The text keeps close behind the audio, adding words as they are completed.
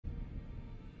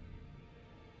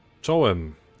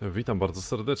Czołem! Witam bardzo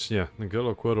serdecznie.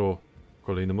 Ngelo, Querro w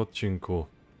kolejnym odcinku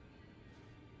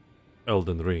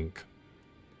Elden Ring.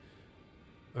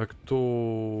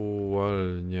 Aktualnie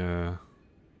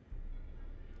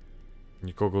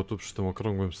nikogo tu przy tym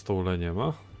okrągłym stole nie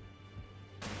ma.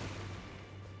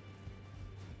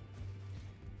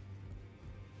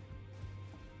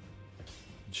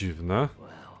 Dziwne.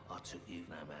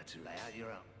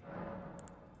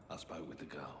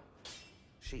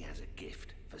 She has a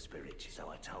gift for spirit,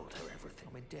 so I told her everything.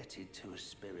 I'm indebted to a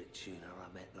spirit tuner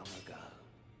I met long ago.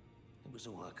 It was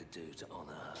all I could do to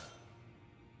honor her.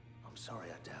 I'm sorry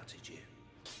I doubted you.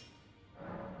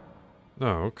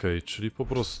 Okej, czyli po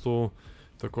prostu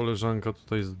ta koleżanka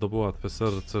tutaj zdobyła twe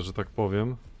serce, że tak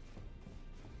powiem.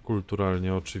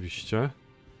 Kulturalnie oczywiście.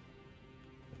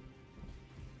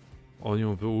 On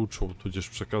ją wyuczył, tudzież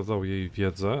przekazał jej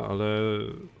wiedzę, ale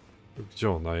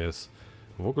gdzie ona jest?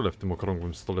 W ogóle w tym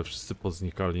okrągłym stole wszyscy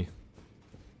poznikali.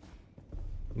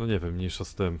 No nie wiem, mniejsza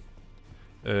z tym.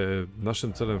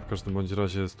 Naszym celem w każdym bądź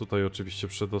razie jest tutaj oczywiście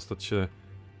przedostać się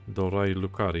do Rai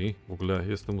Lukari. W ogóle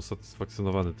jestem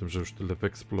usatysfakcjonowany tym, że już tyle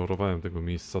wyeksplorowałem tego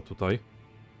miejsca tutaj.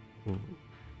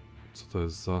 Co to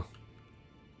jest za...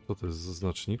 Co to jest za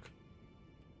znacznik?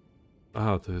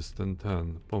 Aha, to jest ten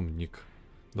pomnik.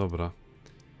 Dobra.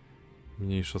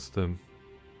 Mniejsza z tym.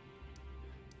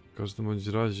 W każdym bądź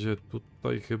razie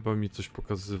tutaj chyba mi coś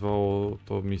pokazywało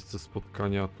to miejsce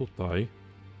spotkania tutaj.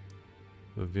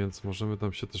 Więc możemy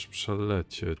tam się też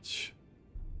przelecieć.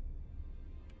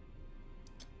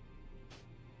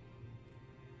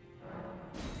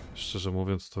 Szczerze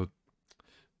mówiąc to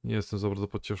nie jestem za bardzo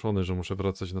pocieszony, że muszę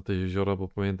wracać na te jeziora, bo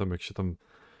pamiętam jak się tam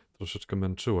troszeczkę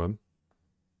męczyłem.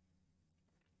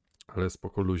 Ale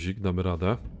spoko luzik, damy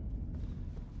radę.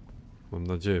 Mam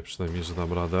nadzieję przynajmniej, że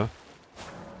dam radę.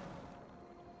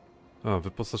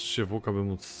 Wyposaż się w łuk, aby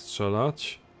móc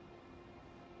strzelać.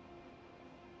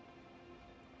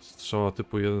 Strzała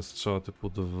typu 1, strzała typu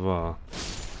 2.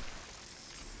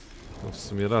 No w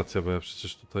sumie racja, bo ja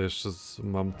przecież tutaj jeszcze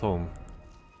mam tą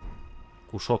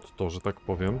kuszotto, że tak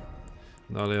powiem.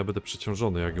 No ale ja będę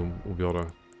przeciążony, jak ją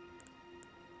ubiorę.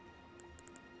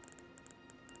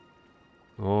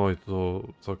 Oj, to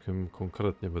całkiem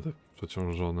konkretnie będę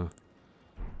przeciążony.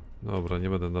 Dobra, nie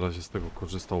będę na razie z tego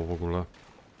korzystał w ogóle.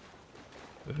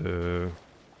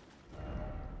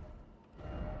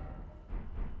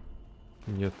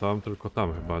 Nie tam, tylko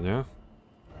tam chyba, nie?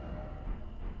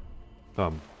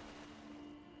 Tam.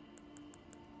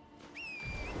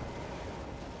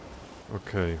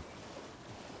 Okej.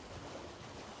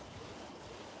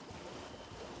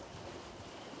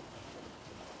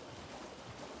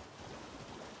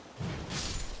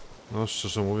 No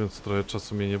szczerze mówiąc, trochę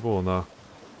czasu mnie nie było na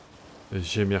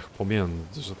ziemiach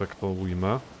pomiędzy, że tak to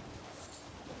ujmę.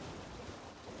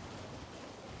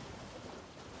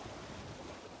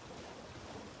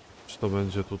 Czy to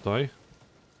będzie tutaj?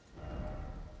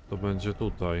 To będzie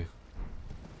tutaj.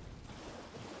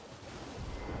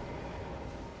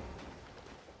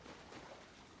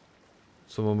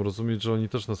 Co mam rozumieć, że oni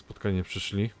też na spotkanie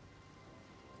przyszli?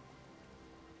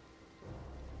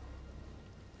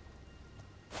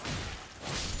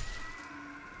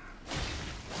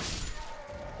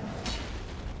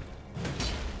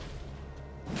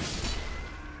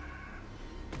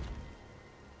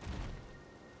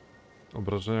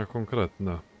 Obrażenia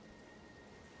konkretne.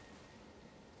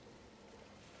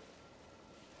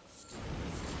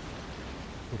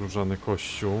 Różany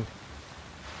Kościół.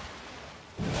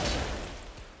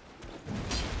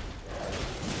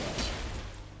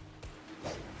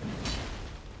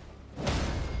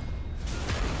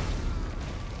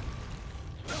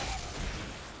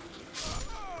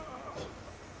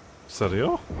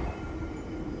 Serio?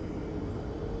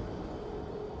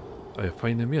 Ej,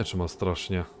 fajny miecz ma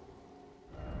strasznie.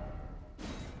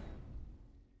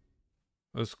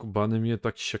 Ale skubany mnie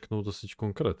tak sieknął dosyć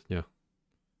konkretnie.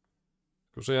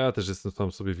 Tylko, że ja też jestem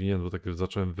sam sobie winien, bo tak jak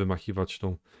zacząłem wymachiwać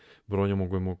tą bronią,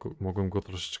 mogłem go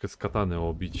troszeczkę z katany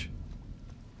obić.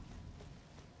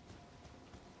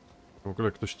 W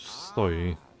ogóle ktoś tu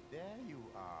stoi.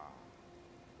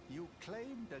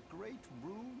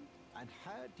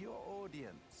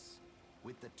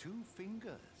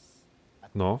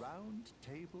 No.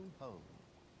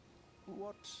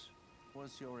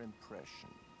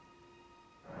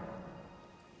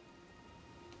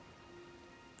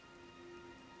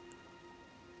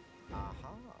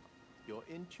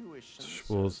 Coś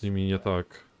było z nimi nie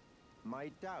tak.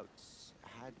 My doubts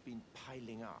had been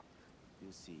piling up,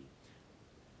 you see.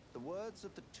 The words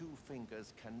of the two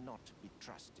fingers cannot be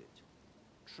trusted.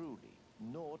 Truly,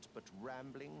 naught but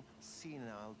rambling,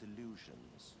 senile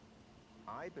delusions.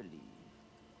 I believe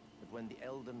But when the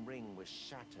Elden ring was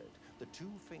shattered, the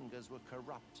two fingers were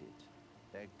corrupted,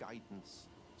 their guidance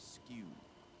skewed.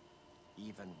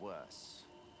 Even worse,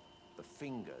 the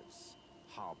fingers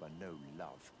harbor no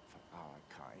love for our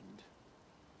kind.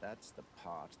 That's the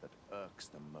part that irks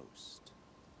them most.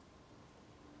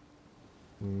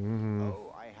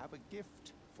 Oh, I have a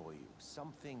gift for you.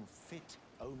 Something fit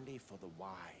only for the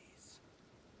wise.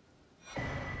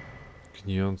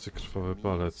 Gnijący krwawy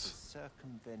palec.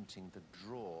 Circumventing the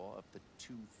draw of the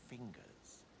two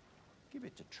fingers. Give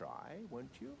it a try,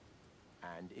 won't you?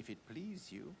 And if it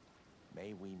please you,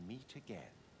 may we meet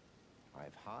again.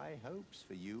 I've high hopes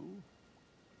for you,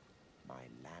 my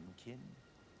lambkin.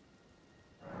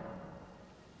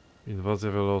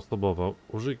 Inwazja wieloosobowa.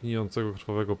 Użyj gnijącego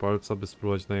krwawego palca, by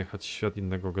spróbować najechać świat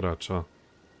innego gracza.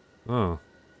 A.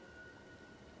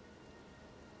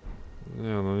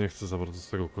 Nie, no nie chcę za bardzo z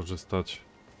tego korzystać.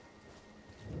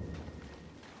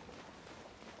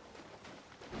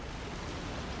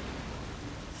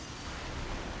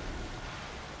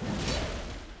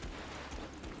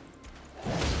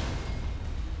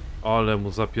 Ale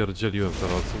mu zapierdzieliłem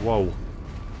teraz, wow.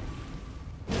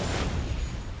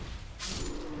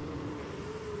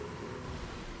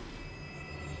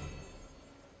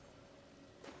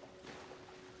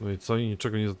 No i co? I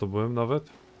niczego nie zdobyłem nawet?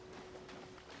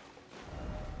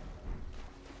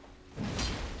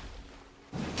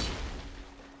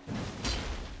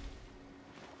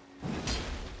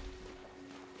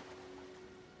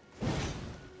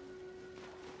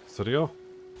 Serio?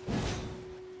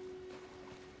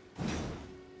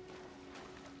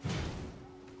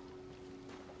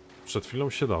 Przed chwilą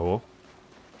się dało.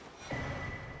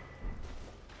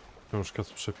 Książka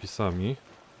z przepisami.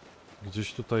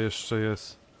 Gdzieś tutaj jeszcze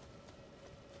jest...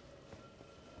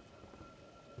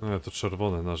 No to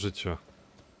czerwone na życie.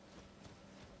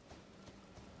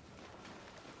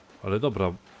 Ale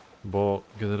dobra, bo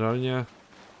generalnie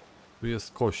tu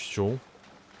jest kościół,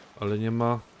 ale nie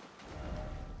ma...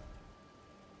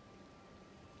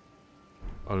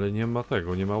 Ale nie ma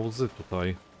tego, nie ma łzy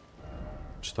tutaj.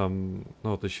 Czy tam,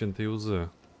 no, tej świętej łzy.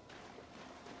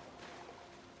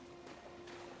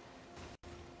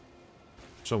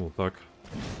 Czemu tak?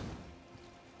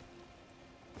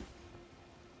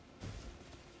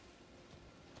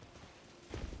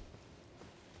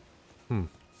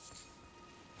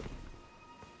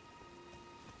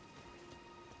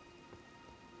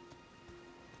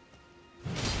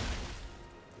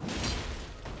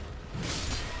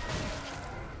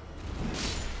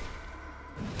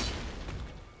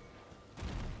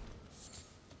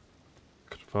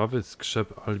 Krwawy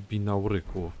skrzep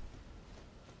albinauryku.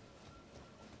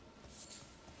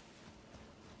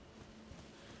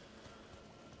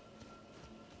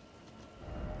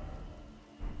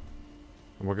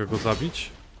 Mogę go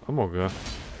zabić? A mogę.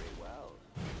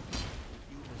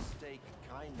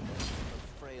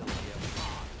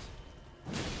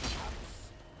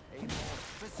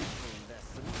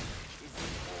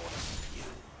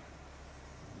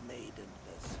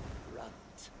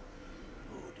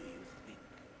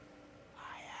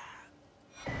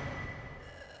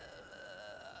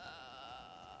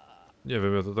 Nie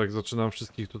wiem, ja to tak zaczynam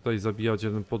wszystkich tutaj zabijać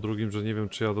jeden po drugim, że nie wiem,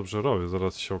 czy ja dobrze robię.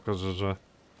 Zaraz się okaże, że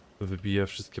wybiję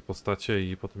wszystkie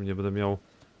postacie i potem nie będę miał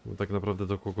tak naprawdę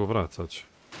do kogo wracać.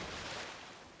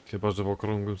 Chyba że w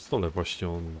okrągłym stole właśnie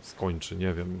on skończy,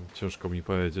 nie wiem, ciężko mi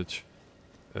powiedzieć.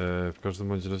 W każdym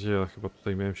bądź razie ja chyba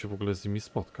tutaj miałem się w ogóle z nimi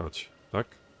spotkać, tak?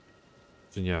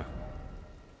 Czy nie?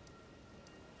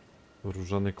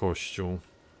 Różany Kościół.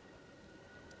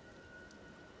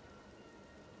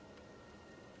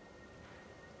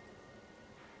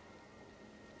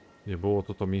 Nie było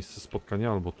to miejsce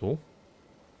spotkania albo tu?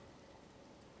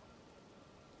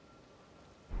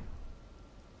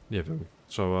 Nie wiem,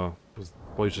 trzeba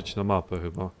spojrzeć na mapę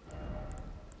chyba.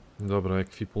 Dobra,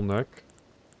 ekwipunek.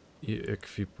 I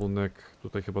ekwipunek,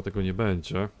 tutaj chyba tego nie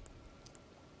będzie.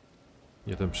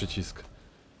 Nie ten przycisk.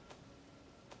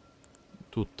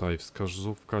 Tutaj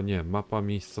wskazówka, nie, mapa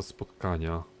miejsca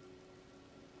spotkania.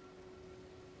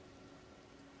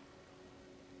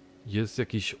 Jest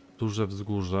jakieś duże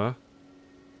wzgórze.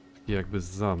 Taki jakby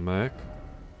zamek.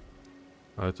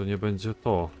 Ale to nie będzie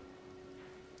to.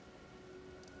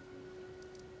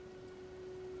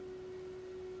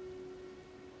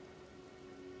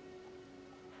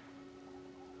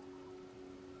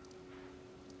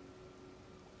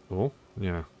 Tu?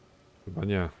 Nie. Chyba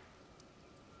nie.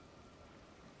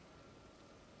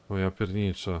 O ja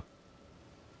pierniczę.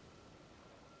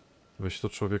 Weź to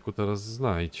człowieku teraz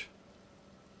znajdź.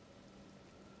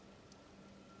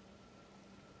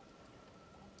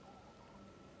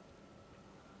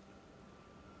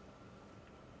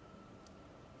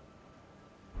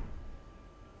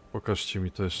 Pokażcie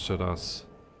mi to jeszcze raz.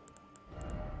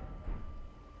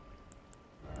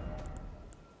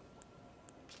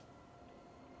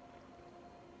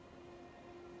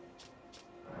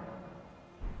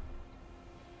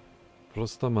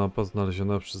 Prosta mapa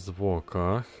znaleziona przy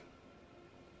zwłokach.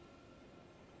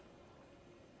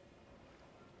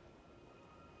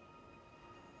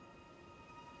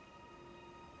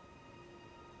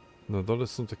 Na dole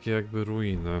są takie jakby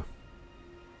ruiny.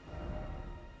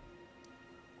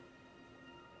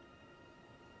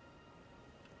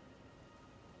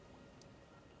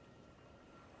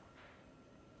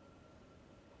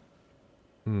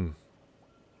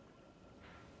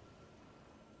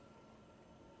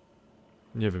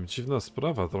 Nie wiem, dziwna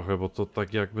sprawa trochę, bo to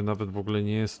tak jakby nawet w ogóle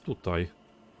nie jest tutaj.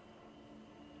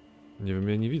 Nie wiem,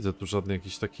 ja nie widzę tu żadnej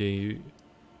jakiejś takiej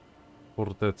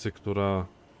fortecy, która...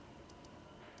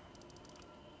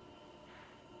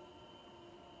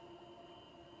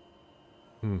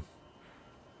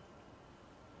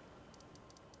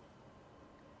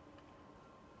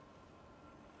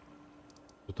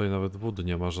 Tutaj nawet wód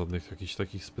nie ma żadnych jakichś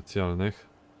takich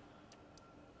specjalnych.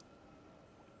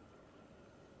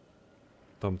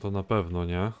 Tam to na pewno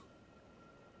nie.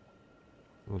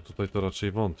 No tutaj to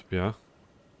raczej wątpię.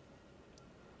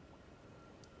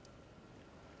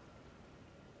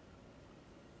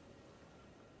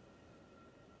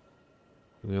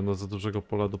 Nie, no za dużego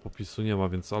pola do popisu nie ma,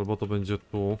 więc albo to będzie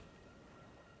tu,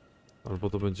 albo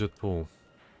to będzie tu.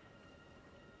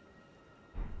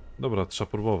 Dobra,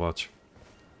 trzeba próbować.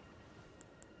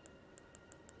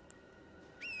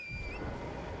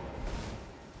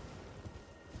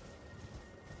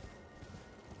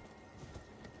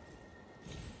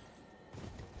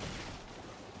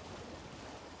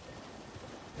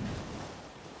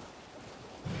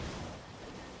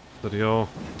 Serio?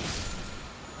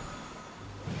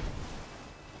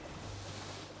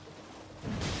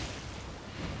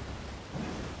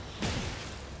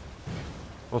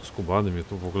 Skubany mnie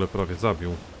tu w ogóle prawie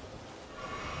zabił.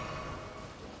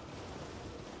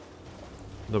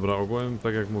 Dobra, ogółem,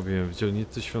 tak jak mówiłem, w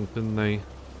dzielnicy świątynnej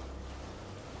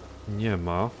nie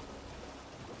ma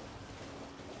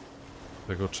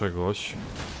tego czegoś.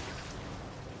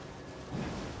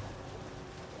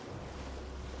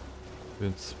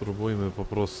 Więc spróbujmy po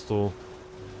prostu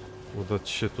udać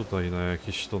się tutaj na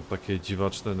jakieś to takie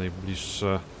dziwaczne,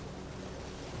 najbliższe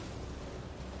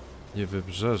nie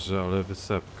wybrzeże, ale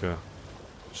wysepkę.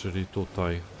 Czyli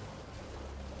tutaj.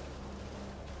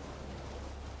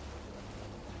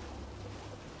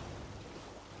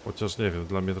 Chociaż nie wiem,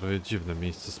 dla mnie trochę dziwne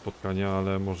miejsce spotkania,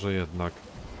 ale może jednak.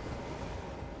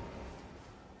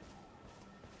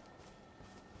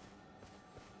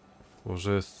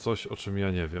 Może jest coś, o czym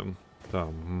ja nie wiem.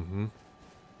 Tam,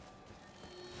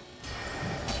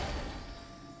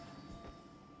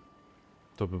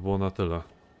 To by było na tyle.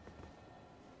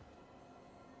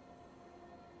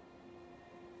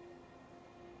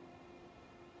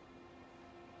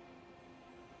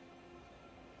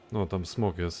 No, tam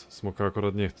smok jest. Smoka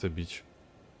akurat nie chce bić.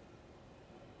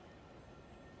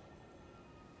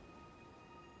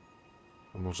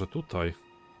 A może tutaj?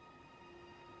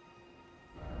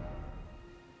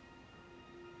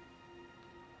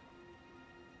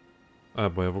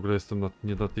 Bo ja w ogóle jestem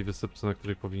nie na tej wysepce, na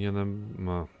której powinienem...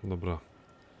 Dobra.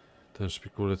 Ten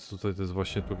szpikulec tutaj to jest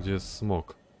właśnie tu, gdzie jest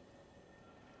smok.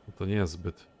 No to nie jest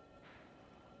zbyt.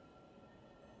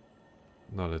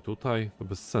 No ale tutaj to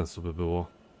bez sensu by było.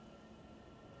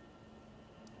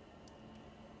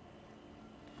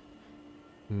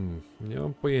 Nie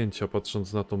mam pojęcia,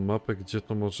 patrząc na tą mapę, gdzie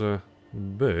to może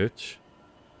być.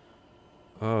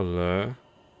 Ale...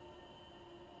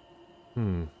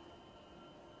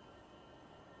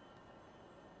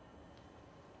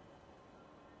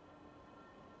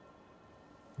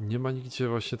 Nie ma nigdzie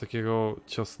właśnie takiego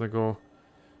ciasnego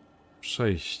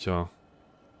przejścia.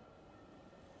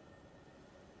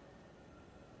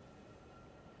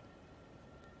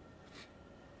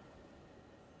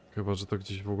 Chyba że to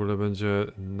gdzieś w ogóle będzie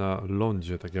na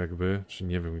lądzie, tak jakby. Czy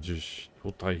nie wiem, gdzieś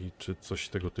tutaj, czy coś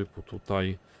tego typu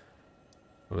tutaj.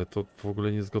 Ale to w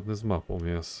ogóle niezgodne z mapą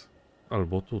jest.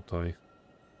 Albo tutaj.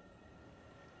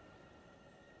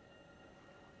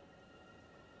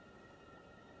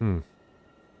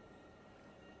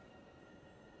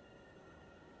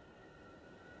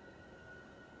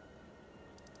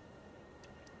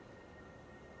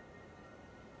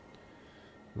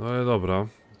 No ale dobra,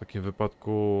 w takim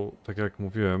wypadku, tak jak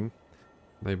mówiłem,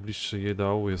 najbliższy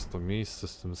Udało jest to miejsce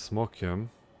z tym smokiem.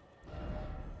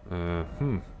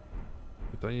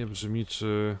 Pytanie brzmi,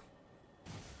 czy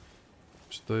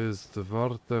to jest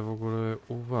warte w ogóle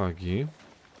uwagi?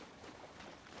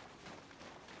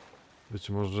 Być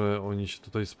może oni się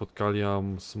tutaj spotkali, a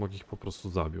smok ich po prostu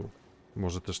zabił.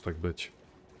 Może też tak być.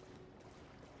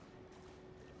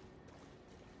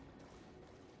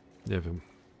 Nie wiem.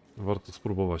 Warto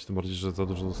spróbować, tym bardziej, że za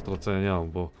dużo do stracenia nie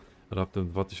mam, bo raptem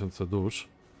 2000 dusz.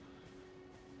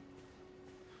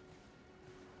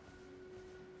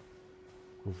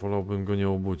 Wolałbym go nie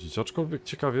obudzić, aczkolwiek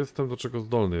ciekawy jestem, do czego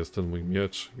zdolny jest ten mój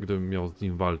miecz, gdybym miał z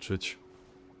nim walczyć.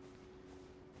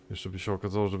 Jeszcze by się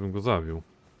okazało, żebym go zabił.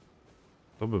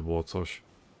 To by było coś.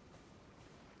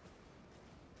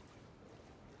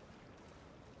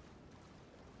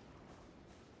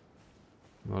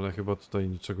 No ale chyba tutaj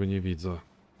niczego nie widzę.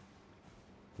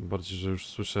 Tym bardziej, że już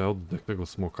słyszę oddech tego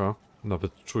smoka.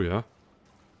 Nawet czuję.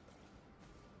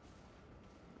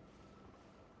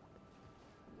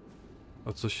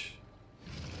 A coś...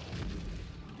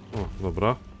 O,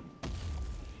 dobra.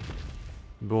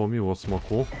 Było miło,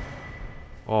 smoku.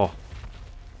 O!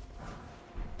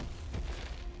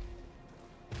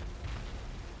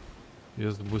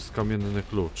 Jest błyskamienny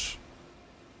klucz.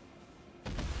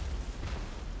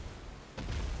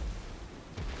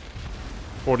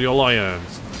 For the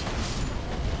Alliance!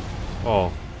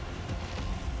 O!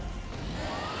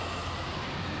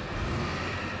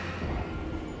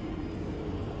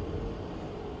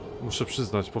 Muszę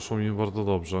przyznać, poszło mi bardzo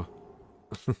dobrze.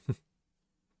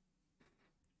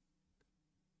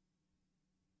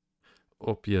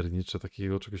 O piernicze,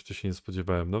 takiego czegoś to się nie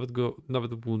spodziewałem.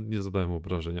 Nawet mu nie zadałem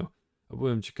obrażenia. A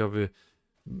byłem ciekawy,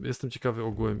 jestem ciekawy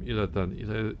ogółem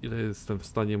ile jestem w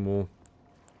stanie mu...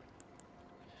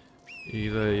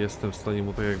 Ile jestem w stanie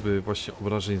mu tak jakby właśnie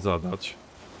obrażeń zadać.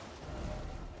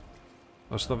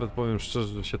 Aż nawet powiem szczerze,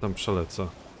 że się tam przelecę.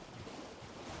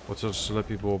 Chociaż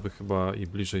lepiej byłoby chyba i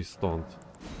bliżej stąd.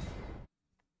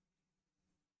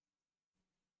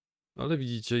 Ale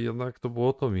widzicie, jednak to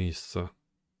było to miejsce.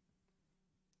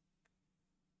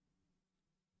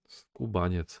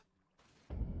 Skubaniec.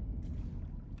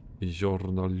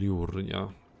 Jeziorna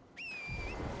liurnia.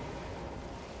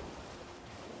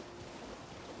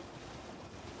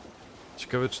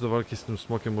 Ciekawe, czy do walki z tym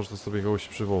smokiem można sobie kogoś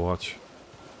przywołać.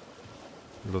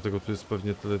 Dlatego tu jest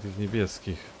pewnie tyle tych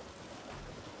niebieskich.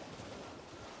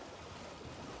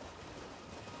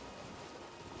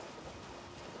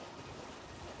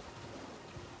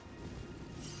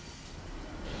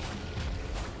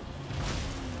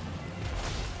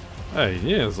 Ej,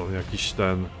 nie jest on jakiś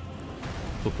ten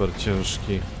super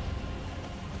ciężki.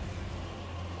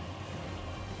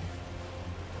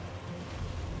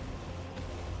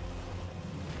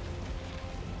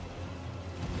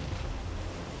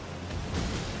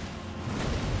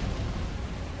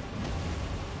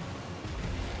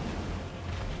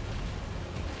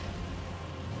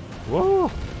 Wow.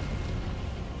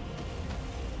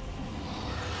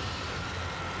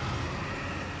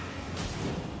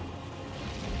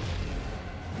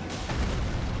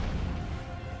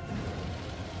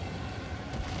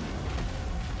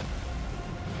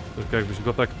 Tylko jakbyś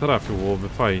go tak trafił, byłoby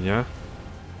fajnie.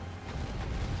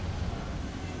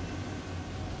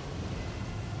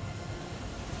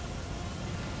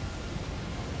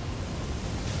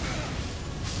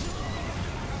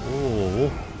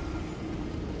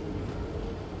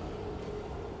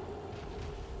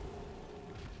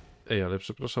 Ej, ale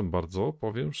przepraszam bardzo,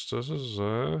 powiem szczerze,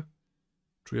 że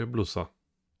czuję bluesa.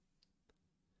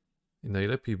 I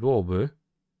najlepiej byłoby,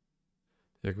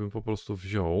 jakbym po prostu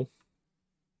wziął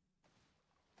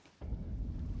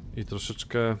i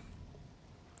troszeczkę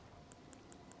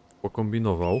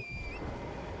pokombinował.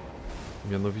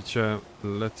 Mianowicie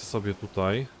lecę sobie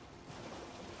tutaj.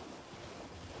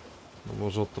 No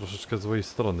może od troszeczkę złej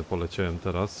strony poleciałem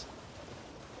teraz.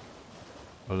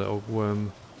 Ale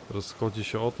ogółem rozchodzi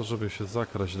się o to, żeby się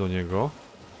zakraść do niego.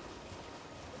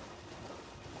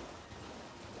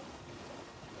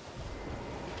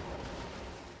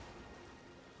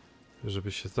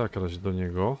 Żeby się zakraść do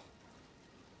niego.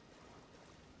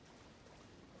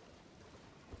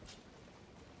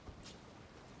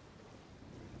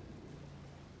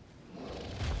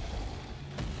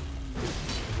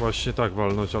 Właśnie tak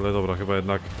walnąć, ale dobra, chyba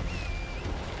jednak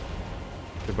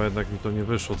mi to nie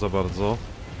wyszło za bardzo.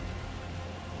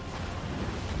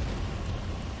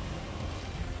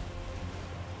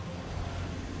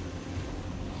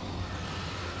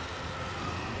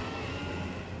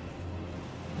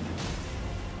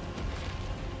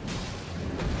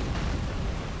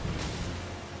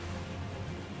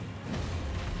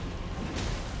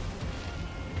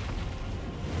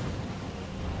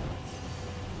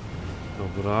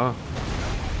 Dobra.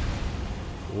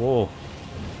 Ło.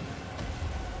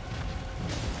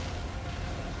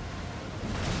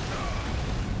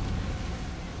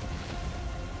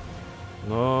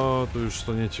 No, tu już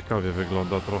to nieciekawie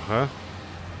wygląda trochę.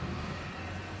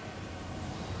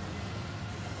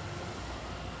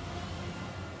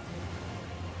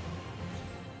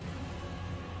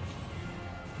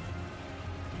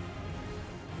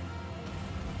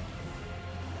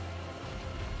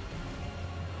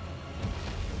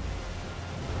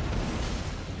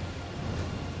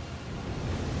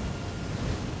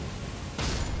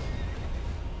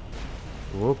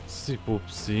 Upsi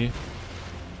pupsi.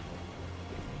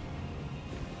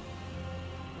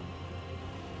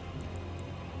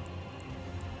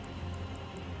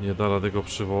 Nie da rady go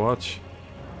przywołać.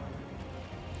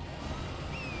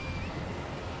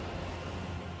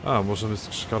 A, możemy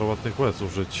szkarłatnych łez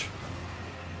użyć.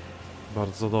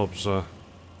 Bardzo dobrze.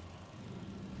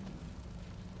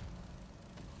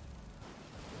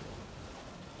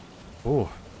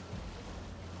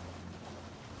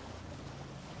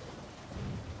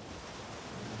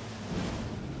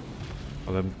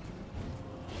 Ale...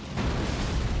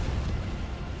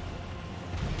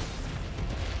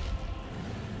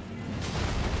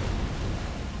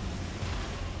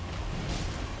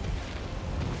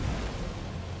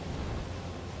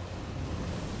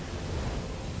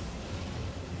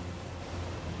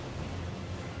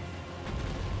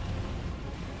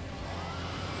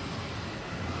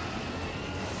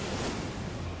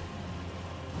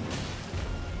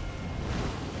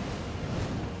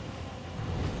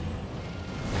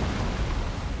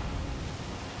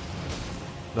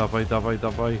 Dawaj, dawaj,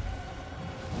 dawaj.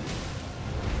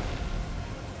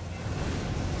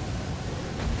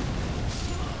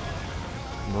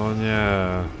 No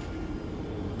nie.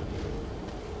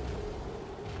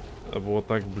 To było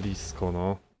tak blisko,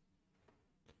 no.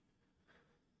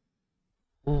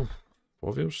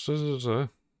 Powiem szczerze, że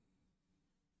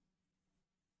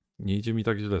nie idzie mi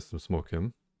tak źle z tym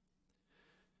smokiem.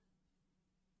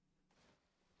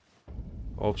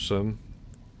 Owszem,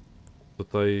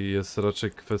 tutaj jest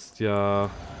raczej kwestia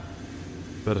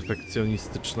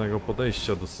perfekcjonistycznego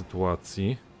podejścia do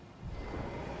sytuacji.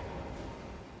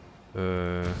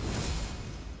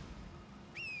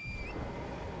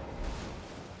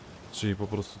 Czyli po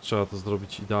prostu trzeba to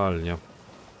zrobić idealnie.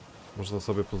 Można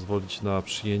sobie pozwolić na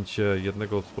przyjęcie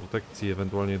jednego z protekcji,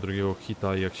 ewentualnie drugiego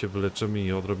hita, jak się wyleczymy,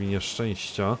 i odrobinie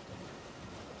szczęścia.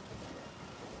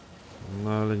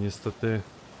 No ale niestety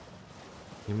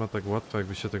nie ma tak łatwo,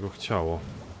 jakby się tego chciało.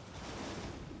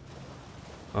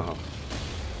 Aha.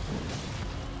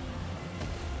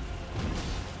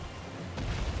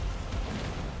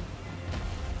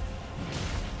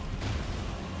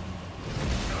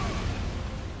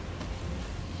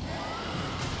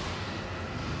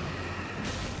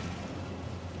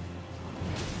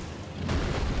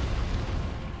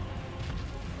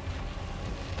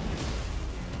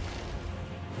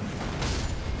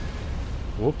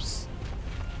 Ups.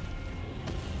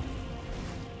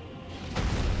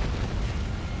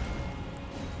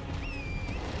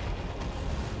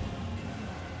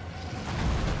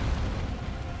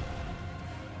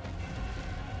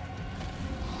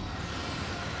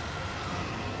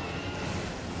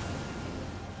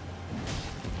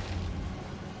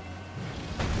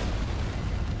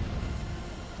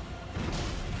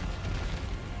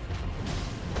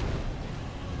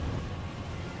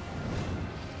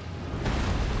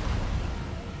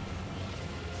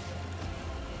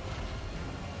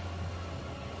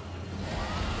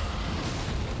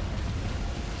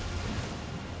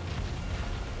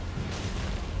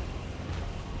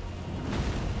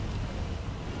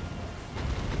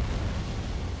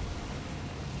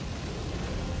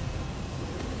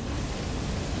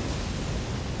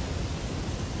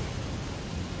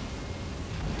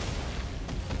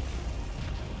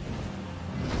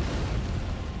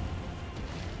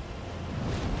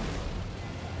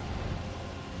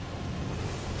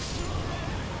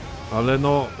 Ale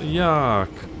no, jak?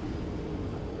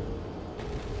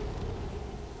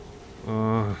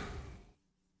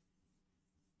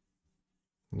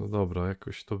 No dobra,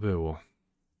 jakoś to było.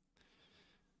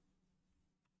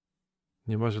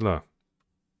 Nie ma źle.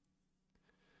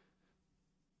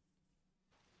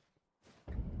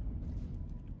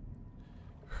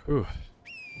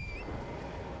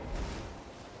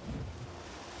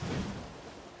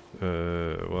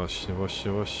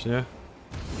 Właśnie.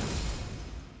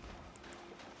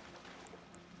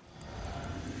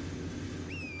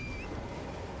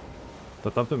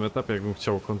 Na tamtym etapie, jakbym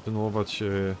chciał kontynuować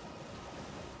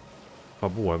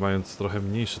fabułę, mając trochę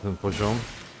mniejszy ten poziom.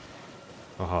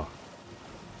 Aha.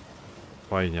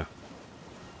 Fajnie.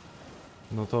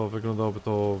 No to wyglądałoby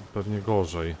to pewnie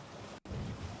gorzej.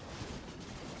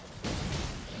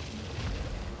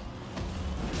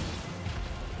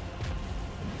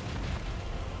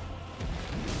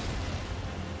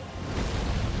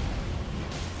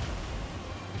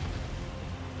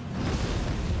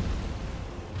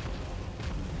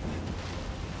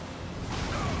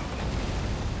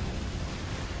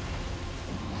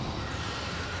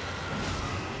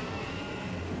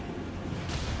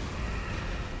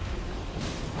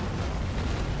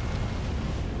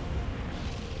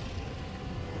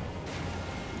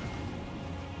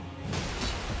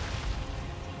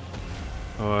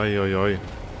 Oj, oj, oj.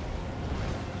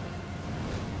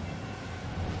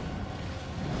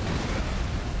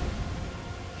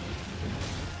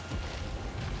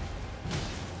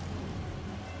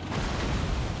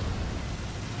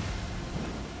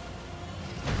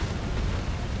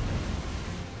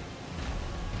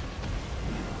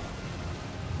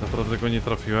 Naprawdę go nie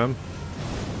trafiłem.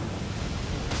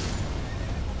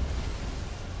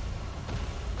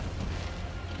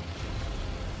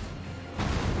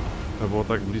 To było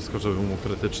tak blisko, żeby mu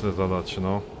krytyczne zadać,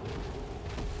 no.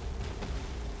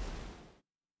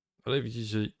 Ale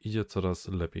widzicie, idzie coraz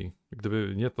lepiej.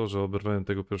 Gdyby nie to, że oberwałem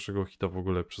tego pierwszego hita w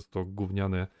ogóle przez to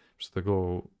gówniane, przez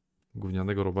tego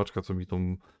gównianego robaczka, co mi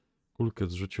tą kulkę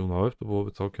zrzucił na łeb, to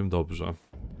byłoby całkiem dobrze.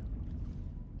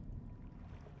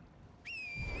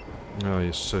 A,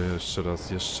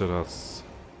 jeszcze raz.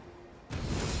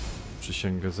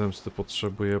 Przysięgę zemsty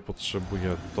potrzebuję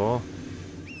to.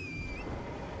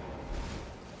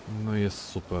 No jest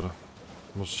super.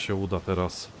 Może się uda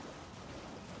teraz.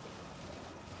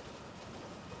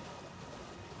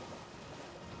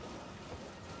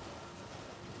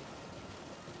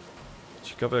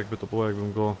 Ciekawe jakby to było,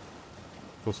 jakbym go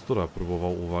kostura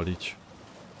próbował uwalić.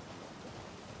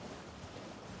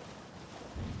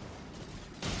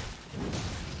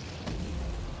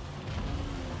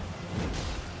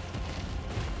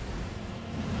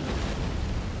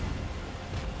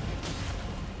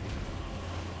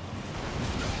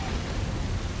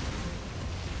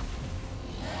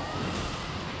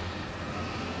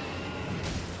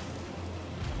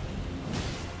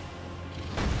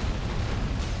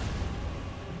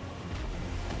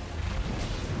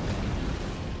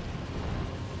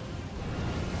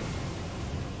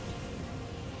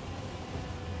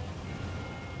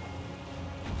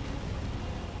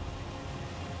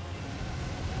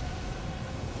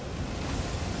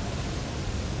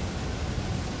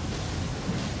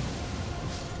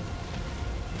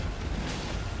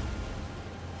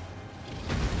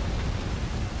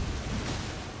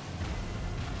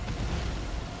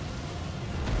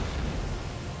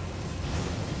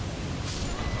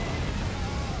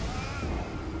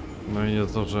 No i nie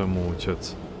zdążyłem mu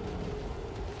uciec.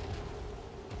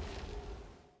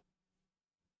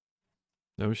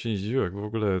 Ja bym się nie dziwił, jak w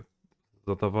ogóle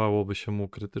zadawałoby się mu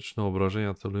krytyczne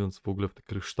obrażenia, celując w ogóle w te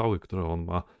kryształy, które on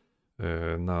ma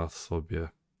na sobie.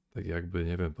 Tak jakby,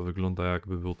 nie wiem, to wygląda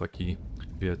jakby był taki,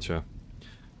 wiecie,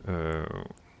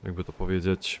 jakby to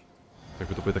powiedzieć,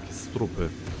 takie strupy,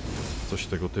 coś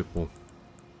tego typu.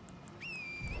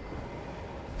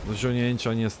 No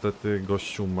zionięcia niestety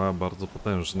gościu ma bardzo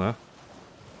potężne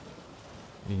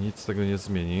i nic z tego nie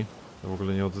zmieni. Ja w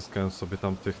ogóle nie odzyskałem sobie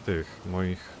tych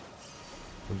moich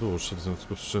dusz, w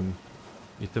związku z czym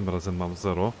i tym razem mam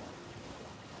 0.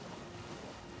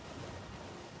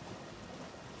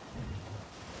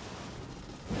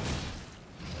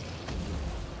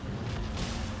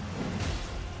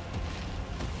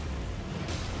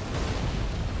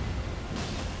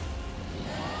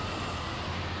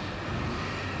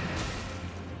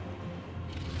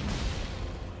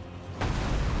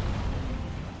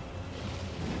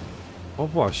 O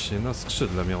właśnie, na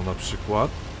skrzydle miał na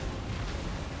przykład.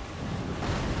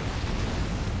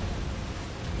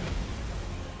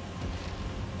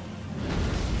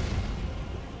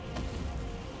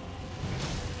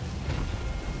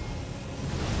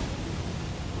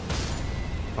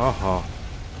 Aha.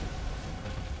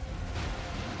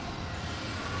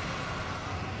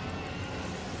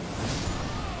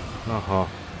 Aha.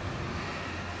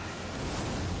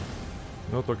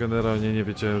 No to generalnie nie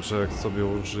wiedziałem, że jak sobie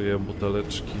użyję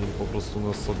buteleczki po prostu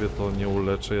na sobie, to nie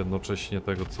uleczę jednocześnie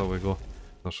tego całego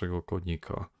naszego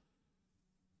konika.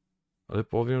 Ale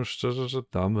powiem szczerze, że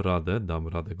dam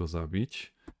radę go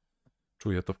zabić.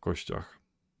 Czuję to w kościach.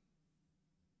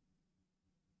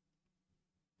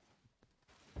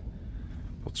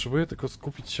 Potrzebuję tylko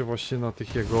skupić się właśnie na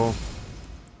tych jego...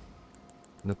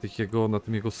 na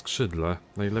tym jego skrzydle.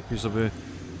 Najlepiej, żeby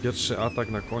pierwszy atak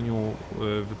na koniu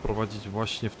wyprowadzić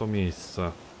właśnie w to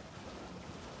miejsce.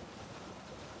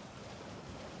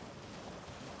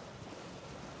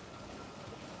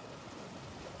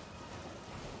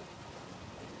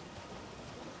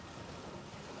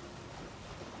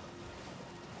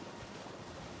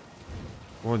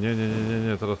 O nie,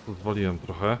 teraz pozwoliłem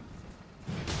trochę.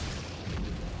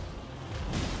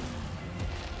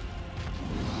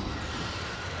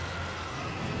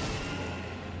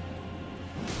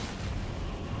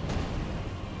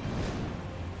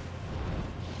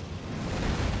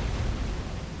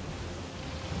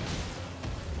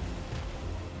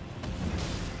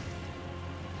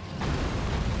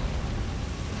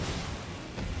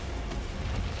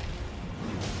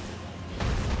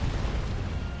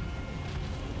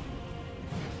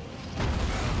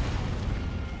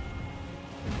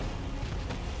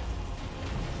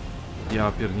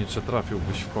 Ja pierniczę,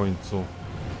 trafiłbyś w końcu.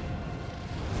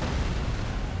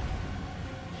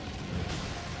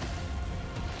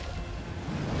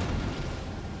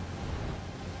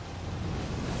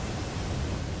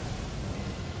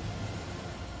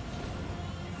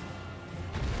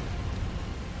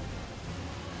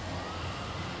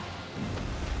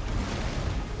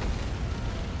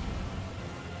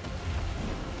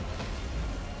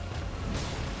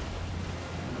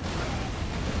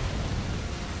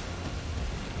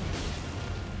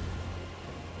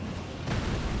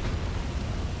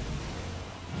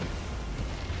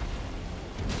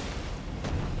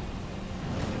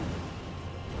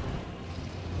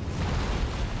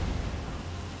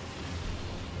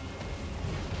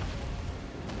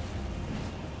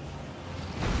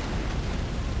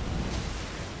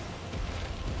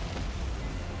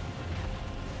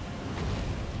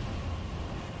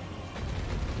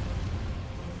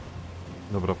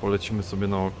 Dobra, polecimy sobie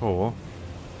naokoło.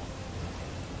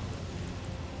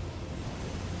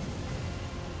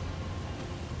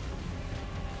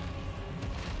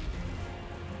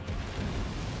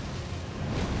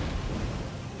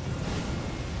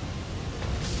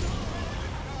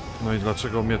 No i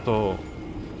dlaczego mnie to...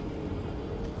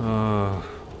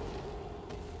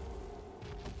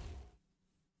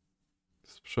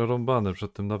 Jest przerąbane,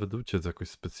 przed tym nawet uciec jakoś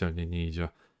specjalnie nie idzie.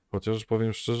 Chociaż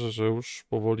powiem szczerze, że już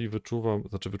powoli wyczuwam,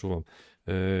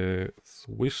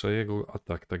 słyszę jego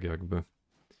atak, tak jakby.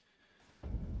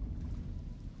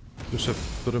 Słyszę,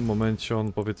 w którym momencie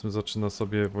on, powiedzmy, zaczyna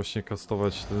sobie właśnie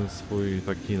kastować ten swój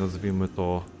taki, nazwijmy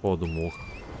to, podmuch.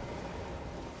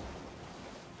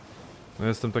 No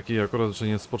jestem taki akurat, że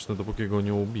nie spocznę, dopóki go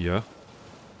nie ubiję.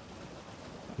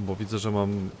 Bo widzę, że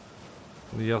mam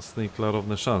jasne i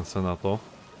klarowne szanse na to.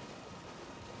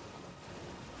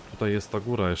 Tutaj jest ta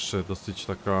góra jeszcze dosyć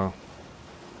taka...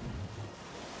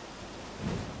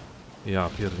 Ja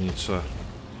pierniczę.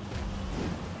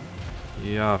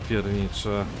 Ja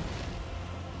pierniczę.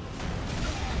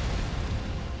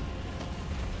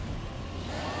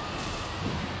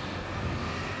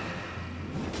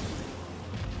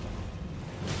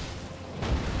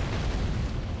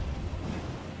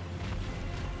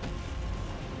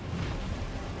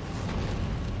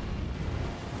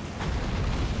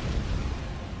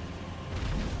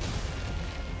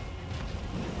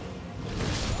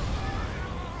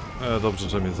 Dobrze,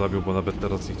 że mnie zabił, bo nawet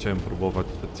teraz nie chciałem próbować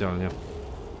specjalnie.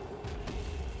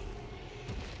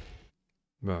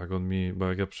 Bo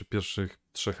jak ja przy pierwszych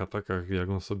 3 atakach, jak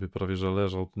on sobie prawie że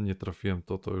leżał, nie trafiłem,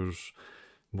 to już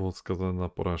było skazane na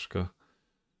porażkę.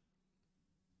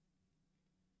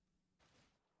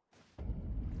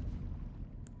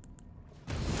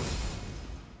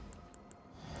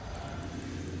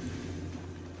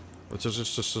 Chociaż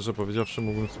jeszcze szczerze powiedziawszy,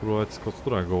 mógłbym spróbować z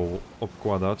kostura go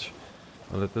obkładać.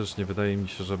 Ale też nie wydaje mi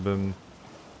się, żebym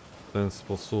w ten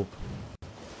sposób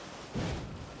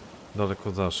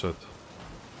daleko zaszedł.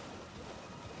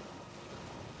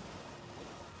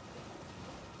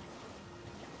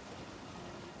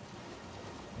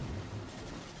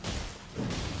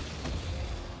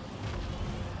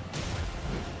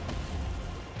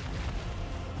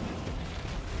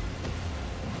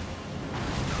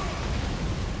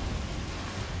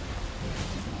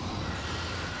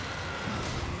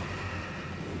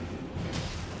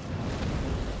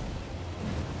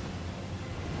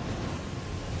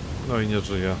 No i nie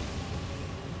żyje.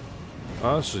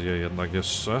 A, żyje jednak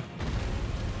jeszcze.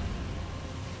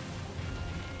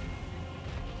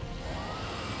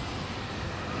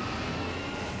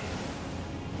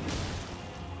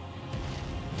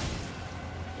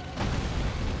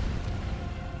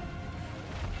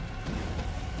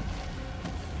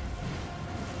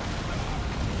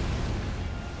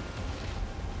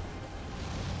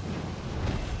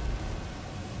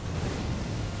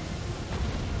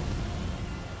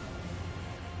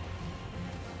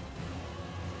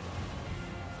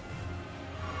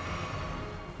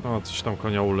 No, coś tam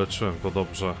konia uleczyłem, to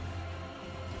dobrze.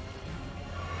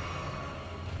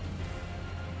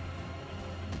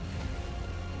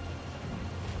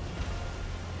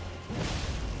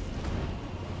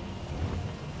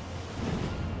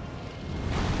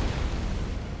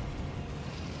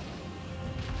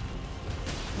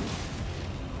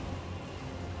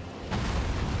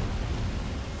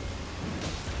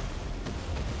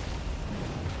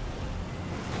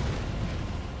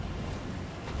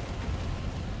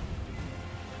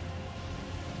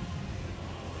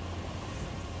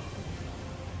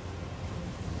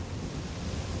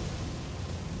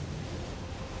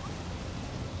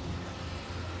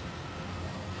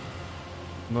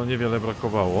 No niewiele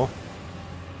brakowało.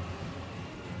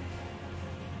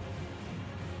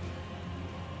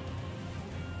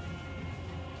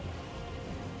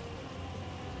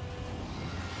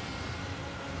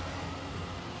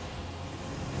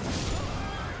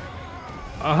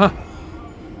 Aha!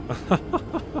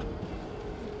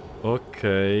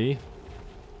 Okej.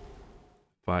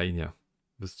 Fajnie.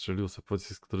 Wystrzelił sobie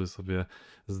pocisk, który sobie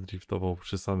zdriftował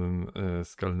przy samym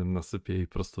skalnym nasypie i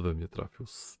prosto we mnie trafił.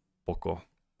 Spoko.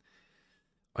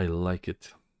 I like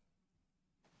it.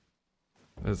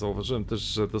 Zauważyłem też,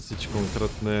 że dosyć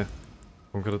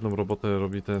konkretną robotę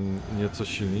robi ten nieco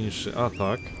silniejszy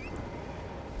atak.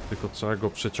 Tylko trzeba go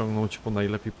przeciągnąć po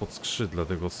najlepiej pod skrzydle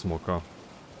tego smoka.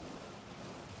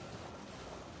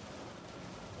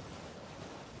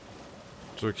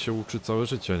 Człowiek się uczy całe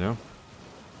życie, nie?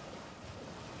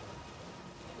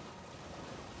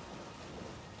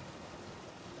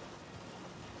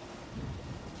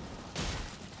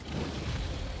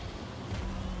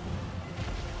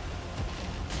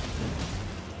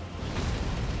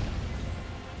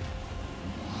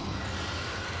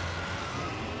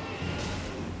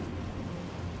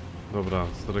 Dobra,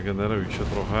 zregeneruj się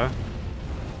trochę.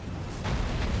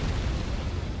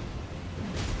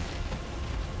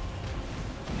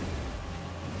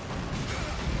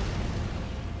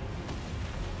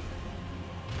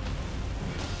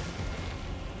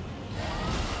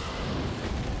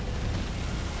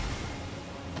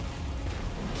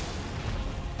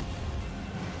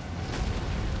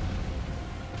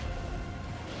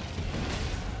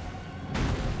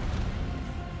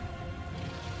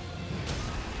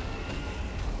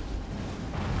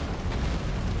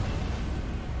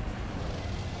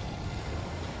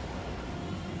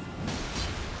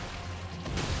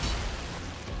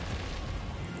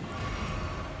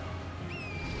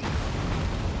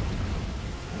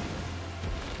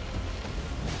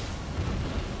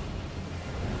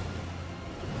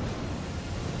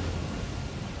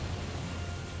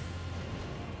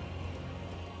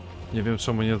 Nie wiem,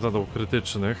 czemu nie zadał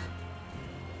krytycznych.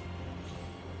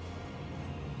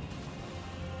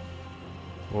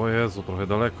 O Jezu, trochę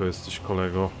daleko jesteś,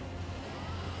 kolego.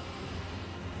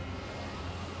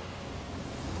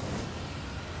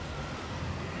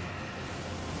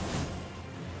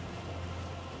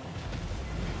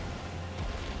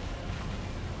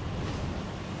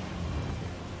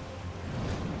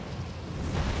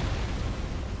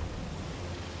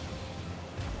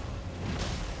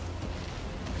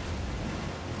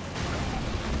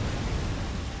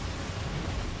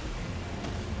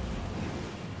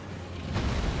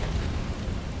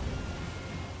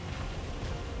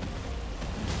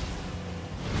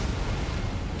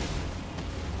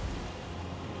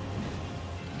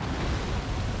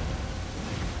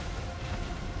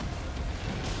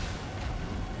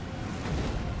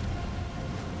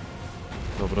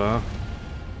 Dobra.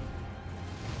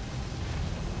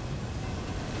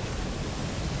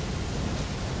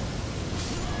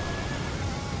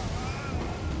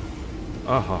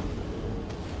 Aha.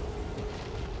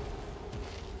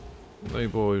 No i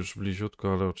było już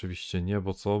bliziutko, ale oczywiście nie,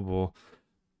 bo co?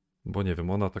 Bo nie wiem,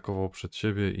 on atakował przed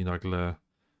siebie i nagle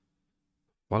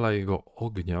fala jego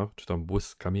ognia, czy tam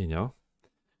błyskamienia,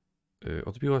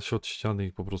 odbiła się od ściany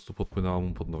i po prostu podpłynęła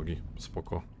mu pod nogi.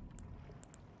 Spoko.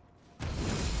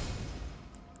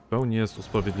 W pełni jest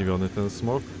usprawiedliwiony ten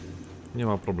smok. Nie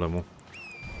ma problemu.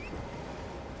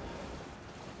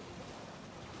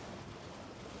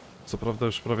 Co prawda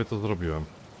już prawie to zrobiłem.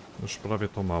 Już prawie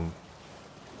to mam.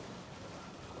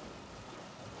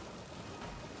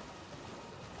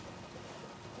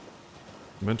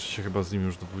 Męczy się chyba z nim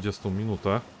już do 20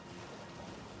 minutę.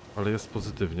 Ale jest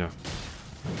pozytywnie.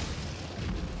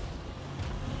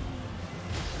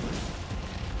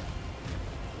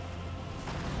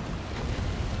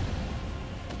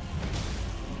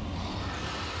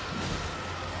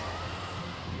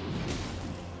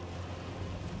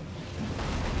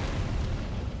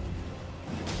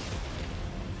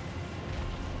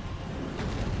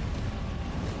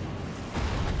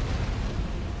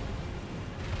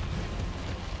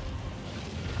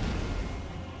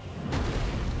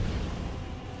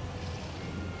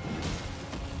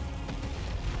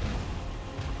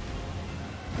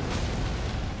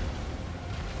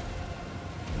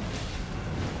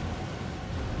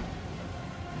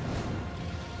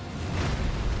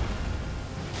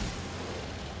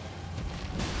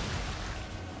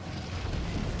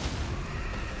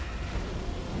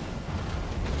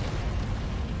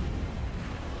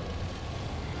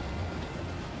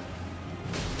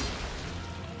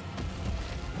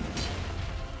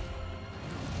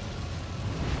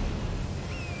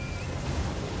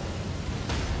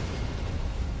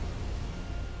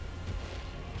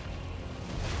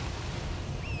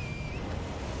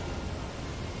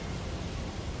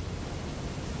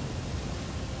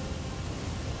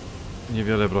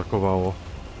 Niewiele brakowało.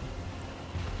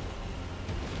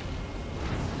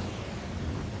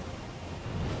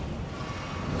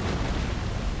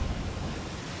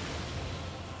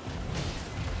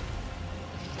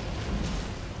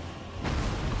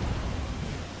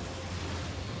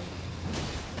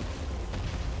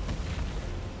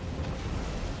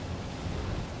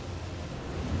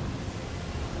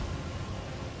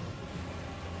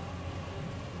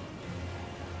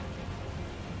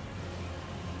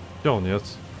 Gdzie on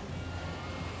jest?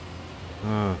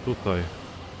 A, tutaj.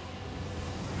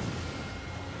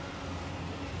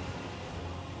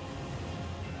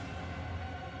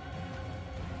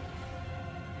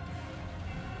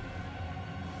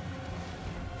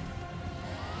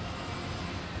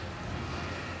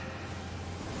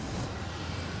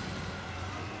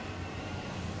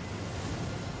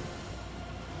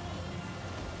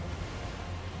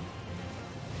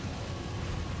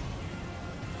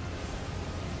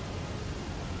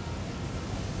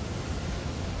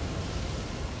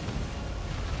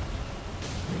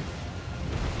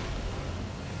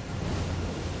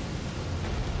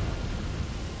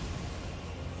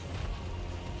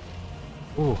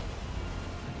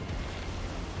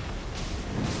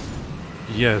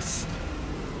 Jest.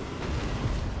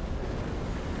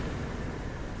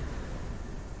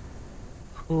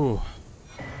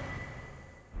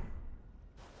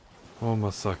 O,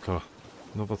 masakra.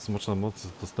 Nowa smoczna moc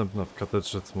dostępna w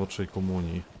katedrze smoczej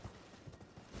komunii.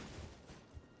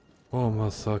 O,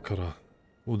 masakra.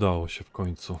 Udało się w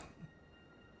końcu.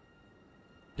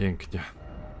 Pięknie.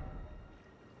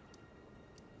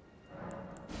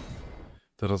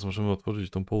 Teraz możemy otworzyć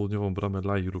tą południową bramę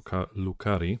Lai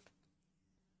Lukari.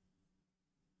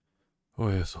 O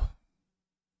Jezu.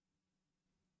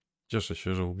 Cieszę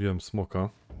się, że ubiłem smoka.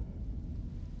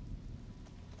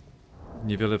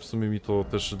 Niewiele w sumie mi to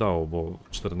też dało, bo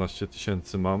 14 000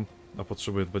 mam, a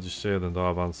potrzebuję 21 do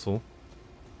awansu.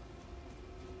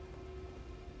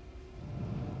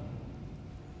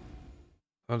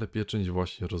 Ale pieczęć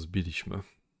właśnie rozbiliśmy.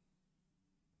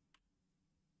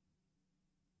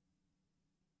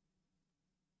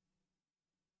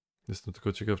 Jestem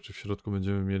tylko ciekaw, czy w środku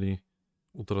będziemy mieli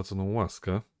utraconą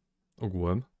łaskę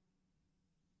ogółem.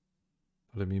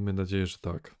 Ale miejmy nadzieję, że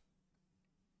tak.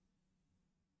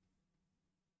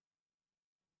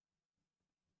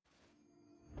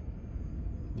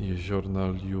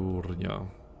 Jeziorna Liurnia.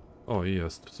 O, i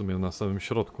jest. W sumie na samym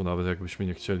środku, nawet jakbyśmy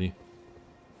nie chcieli.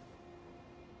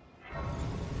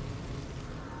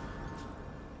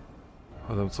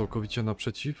 Adam całkowicie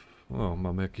naprzeciw? O,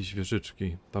 mamy jakieś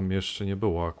wieżyczki. Tam jeszcze nie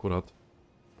było akurat.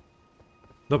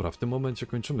 Dobra, w tym momencie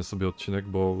kończymy sobie odcinek,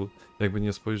 bo jakby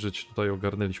nie spojrzeć, tutaj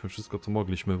ogarnęliśmy wszystko, co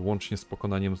mogliśmy, łącznie z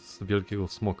pokonaniem wielkiego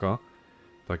smoka.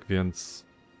 Tak więc,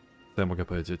 co ja mogę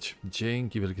powiedzieć?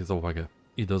 Dzięki wielkie za uwagę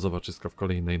i do zobaczyska w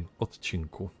kolejnym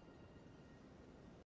odcinku.